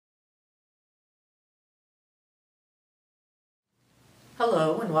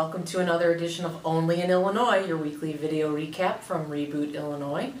Hello and welcome to another edition of Only in Illinois, your weekly video recap from Reboot,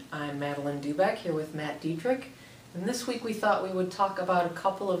 Illinois. I'm Madeleine Doubek here with Dietrich, and this week we thought we would talk about a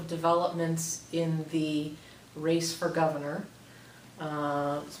couple of developments in the race for governor.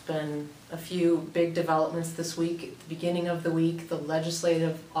 It's been a few big developments this week. At the beginning of the week, the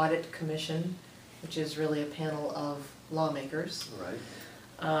Legislative Audit Commission, which is really a panel of lawmakers,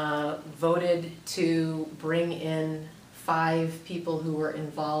 voted to bring in 5 people who were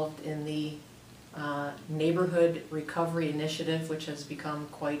involved in the Neighborhood Recovery Initiative, which has become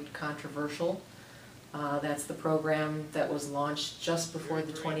quite controversial. That's the program that was launched just before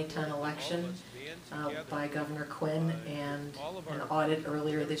the 2010 election by Governor Quinn, and an audit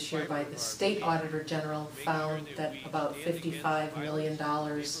earlier this year by the State Auditor General found that about $55 million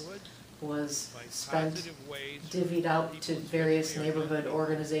was spent, divvied out to various neighborhood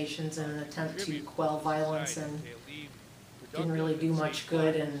organizations in an attempt to quell violence, and didn't really do much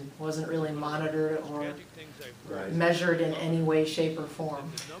good and wasn't really monitored or measured in any way, shape, or form.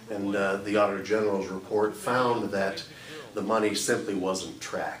 And the Auditor General's report found that the money simply wasn't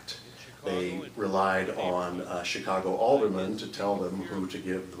tracked. They relied on Chicago aldermen to tell them who to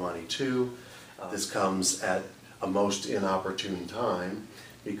give the money to. This comes at a most inopportune time,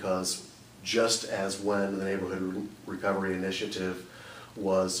 because just as when the Neighborhood Recovery Initiative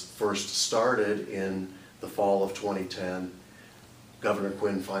was first started in the fall of 2010, Governor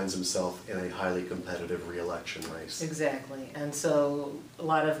Quinn finds himself in a highly competitive re-election race. Exactly, and so a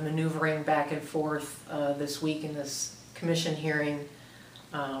lot of maneuvering back and forth this week in this commission hearing.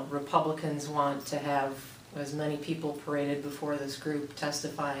 Republicans want to have as many people paraded before this group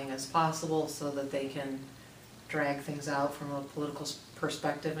testifying as possible so that they can drag things out from a political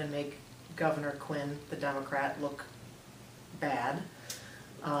perspective and make Governor Quinn, the Democrat, look bad.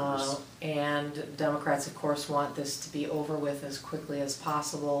 And Democrats, of course, want this to be over with as quickly as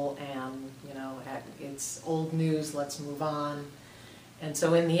possible, and, you know, it's old news, let's move on. And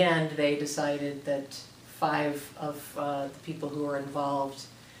so in the end, they decided that 5 of the people who are involved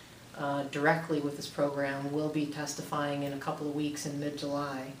directly with this program will be testifying in a couple of weeks in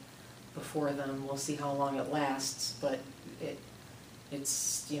mid-July. Before then, we'll see how long it lasts, but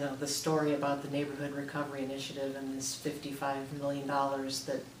it's, you know, the story about the Neighborhood Recovery Initiative and this $55 million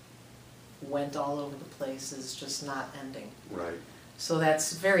that went all over the place is just not ending. Right. So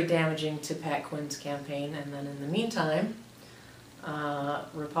that's very damaging to Pat Quinn's campaign. And then in the meantime,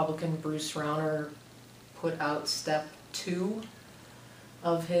 Republican Bruce Rauner put out step 2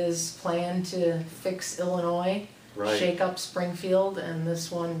 of his plan to fix Illinois. Shake up Springfield, and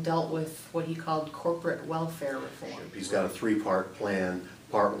this one dealt with what he called corporate welfare reform. He's got a 3-part plan.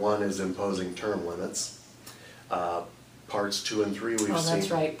 Part 1 is imposing term limits. Parts 2 and 3 we've seen. Oh,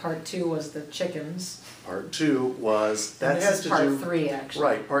 that's right. Part 2 was the chickens. Part 2 was that and had this to is part do 3 actually.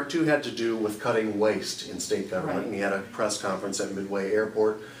 Right. Part 2 had to do with cutting waste in state government. Right. And he had a press conference at Midway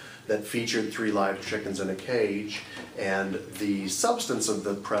Airport that featured 3 live chickens in a cage, and the substance of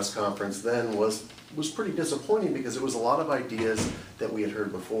the press conference then was pretty disappointing, because it was a lot of ideas that we had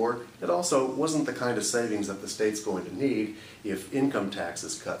heard before. It also wasn't the kind of savings that the state's going to need if income tax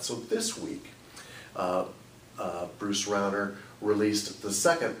is cut. So this week, Bruce Rauner released the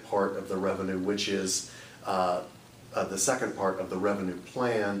second part of the revenue, which is the second part of the revenue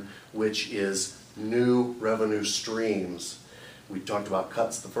plan, which is new revenue streams. We talked about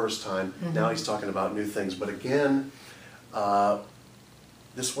cuts the first time. Now he's talking about new things. But again,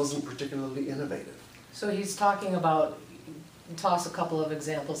 this wasn't particularly innovative. So he's talking about, toss a couple of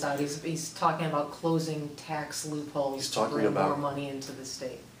examples out, he's talking about closing tax loopholes to bring more money into the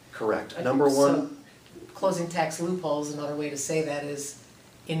state. Correct. Number one. So closing tax loopholes, another way to say that is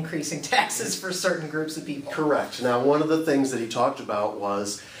increasing taxes for certain groups of people. Correct. Now, one of the things that he talked about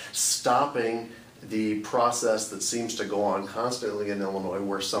was stopping the process that seems to go on constantly in Illinois,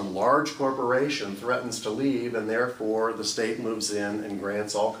 where some large corporation threatens to leave, and therefore the state moves in and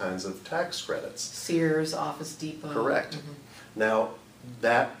grants all kinds of tax credits. Sears, Office Depot. Correct. Now,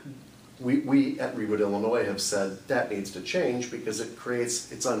 that we at Reboot, Illinois have said that needs to change, because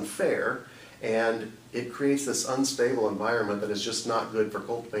it's unfair, and it creates this unstable environment that is just not good for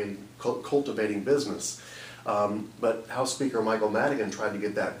cultivating business. But House Speaker Michael Madeleine tried to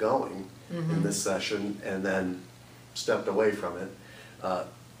get that going in this session, and then stepped away from it.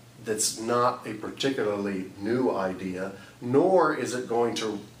 That's not a particularly new idea, nor is it going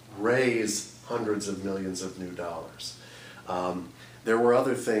to raise hundreds of millions of new dollars. There were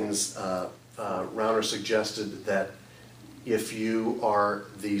other things. Rauner suggested that if you are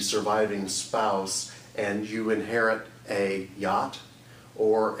the surviving spouse and you inherit a yacht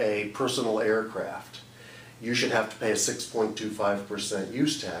or a personal aircraft, you should have to pay a 6.25%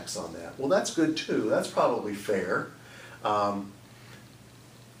 use tax on that. Well, that's good too. That's probably fair. How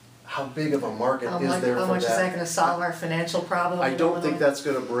big of a market is there for that? How much is that going to solve our financial problem? I don't think that's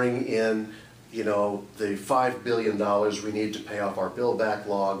going to bring in, you know, the $5 billion we need to pay off our bill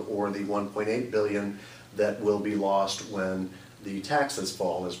backlog, or the $1.8 billion that will be lost when the taxes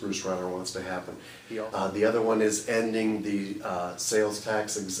fall, as Bruce Rauner wants to happen. The other one is ending the sales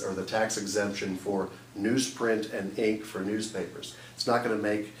tax or the tax exemption for newsprint and ink for newspapers. It's not going to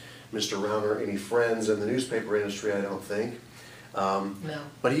make Mr. Rauner any friends in the newspaper industry, I don't think. No.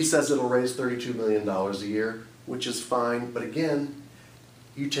 But he says it'll raise $32 million a year, which is fine. But again,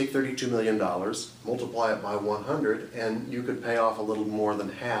 you take $32 million, multiply it by 100, and you could pay off a little more than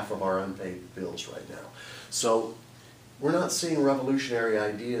half of our unpaid bills right now. So we're not seeing revolutionary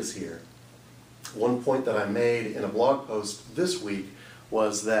ideas here. One point that I made in a blog post this week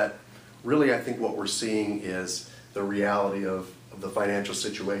was that really I think what we're seeing is the reality of the financial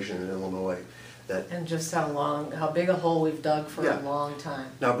situation in Illinois. And just how big a hole we've dug for a long time.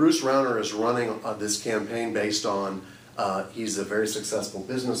 Now, Bruce Rauner is running this campaign based on, he's a very successful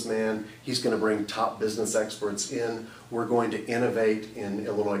businessman. He's going to bring top business experts in. We're going to innovate in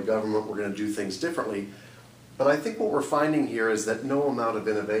Illinois government. We're going to do things differently. But I think what we're finding here is that no amount of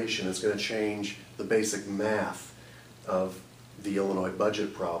innovation is going to change the basic math of the Illinois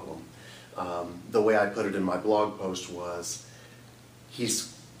budget problem. The way I put it in my blog post was,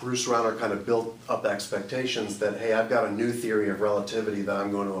 Bruce Rauner kind of built up expectations that, hey, I've got a new theory of relativity that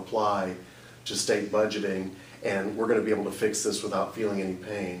I'm going to apply to state budgeting, and we're going to be able to fix this without feeling any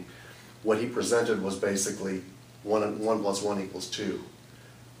pain. What he presented was basically 1 + 1 = 2.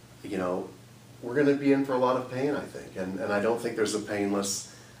 You know, we're going to be in for a lot of pain, I think, and I don't think there's a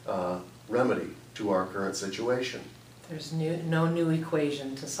painless remedy to our current situation. There's no new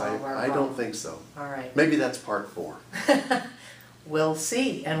equation to solve our problem. I don't think so. All right. Maybe that's part 4. We'll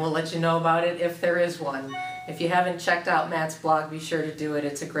see, and we'll let you know about it if there is one. If you haven't checked out Matt's blog, be sure to do it.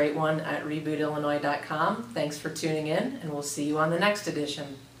 It's a great one at rebootillinois.com. Thanks for tuning in, and we'll see you on the next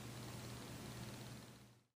edition.